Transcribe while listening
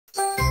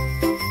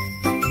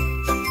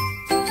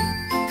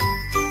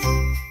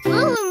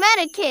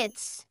Meta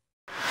Kids.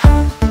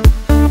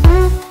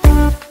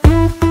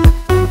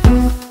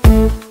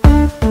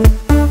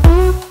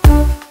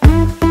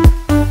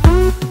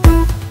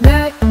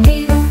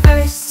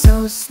 Mercury,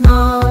 so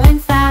small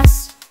and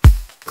fast,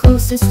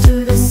 closest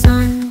to the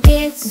sun,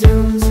 it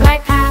zooms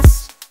right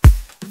past.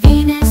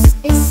 Venus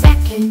is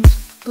second,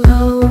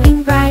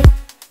 glowing bright,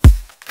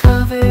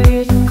 covered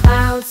in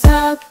clouds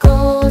of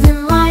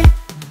golden light.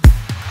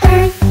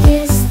 Earth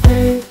is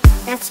third,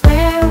 that's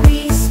where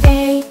we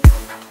stay.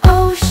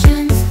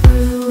 Oceans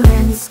blue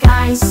and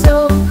sky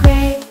so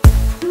gray.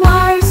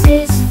 Mars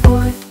is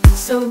fourth,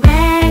 so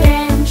red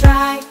and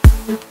dry,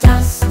 with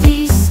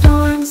dusty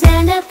storms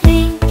and a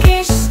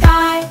pinkish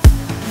sky.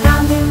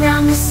 Round and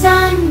round the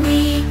sun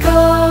we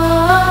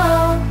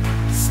go,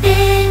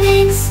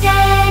 spinning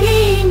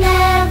steady,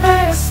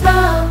 never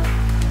slow.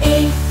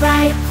 8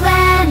 bright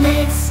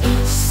planets,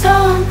 each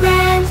so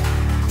grand,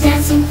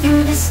 dancing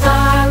through the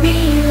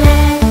starry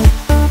land.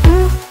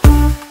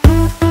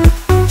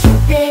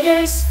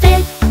 Jupiter's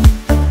fifth,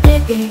 the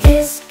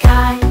biggest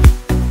guy,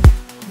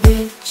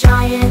 with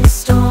giant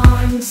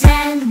storms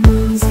and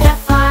moons that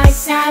fly.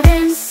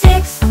 Saturn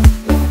sixth,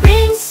 with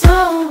rings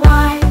so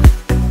wide,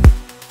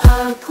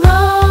 a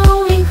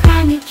glowing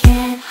crown you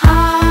can't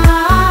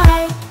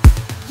hide.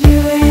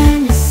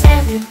 Uranus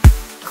seventh,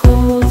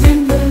 cold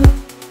and blue,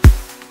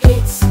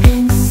 it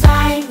spins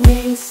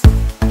sideways,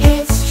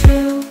 it's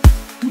true.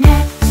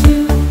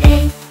 Neptune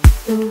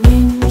eighth, the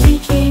windy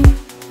king,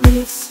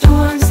 with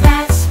storms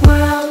that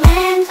swirl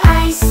and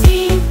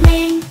icy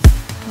bling.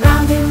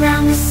 Round and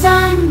round the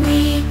sun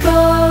we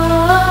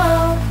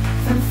go,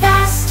 from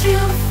fast to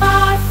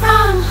far,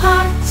 from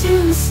hot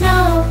to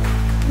snow.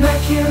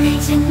 Mercury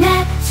to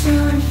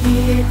Neptune,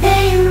 here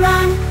they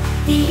run,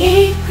 the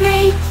 8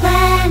 great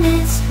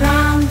planets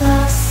round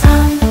the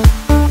sun.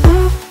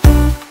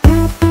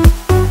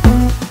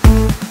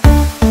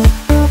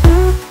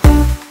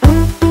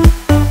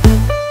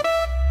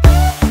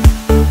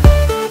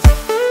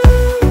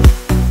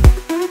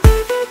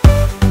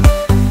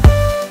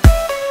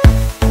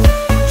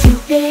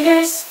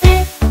 Jupiter's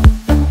fifth,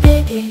 the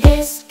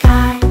biggest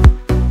guy,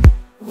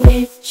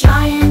 with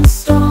giant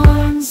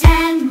storms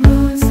and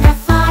moons that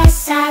fly.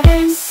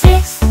 Saturn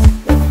sixth,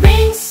 with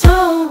rings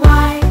so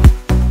wide,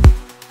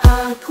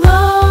 a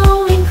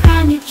glowing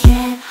crown you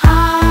can't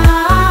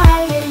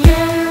hide.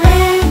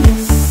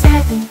 Uranus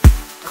seventh,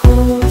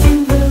 cold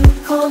and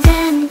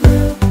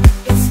blue,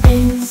 it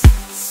spins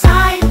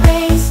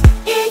sideways,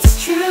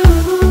 it's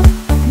true.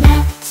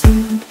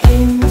 Neptune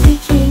empty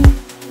king,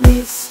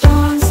 with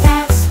storms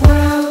that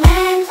swirl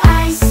and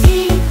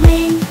icy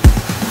bling.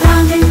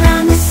 Round and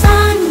round the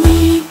sun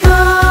we go,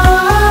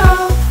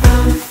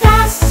 from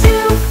fast to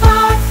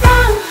far,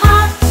 from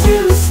hot to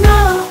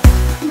snow.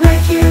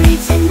 Mercury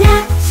to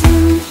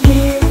Neptune,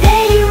 here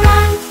they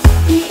run,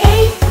 the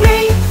 8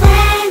 great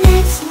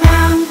planets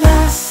round the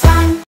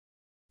sun.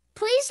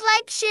 Please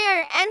like,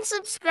 share, and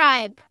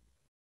subscribe.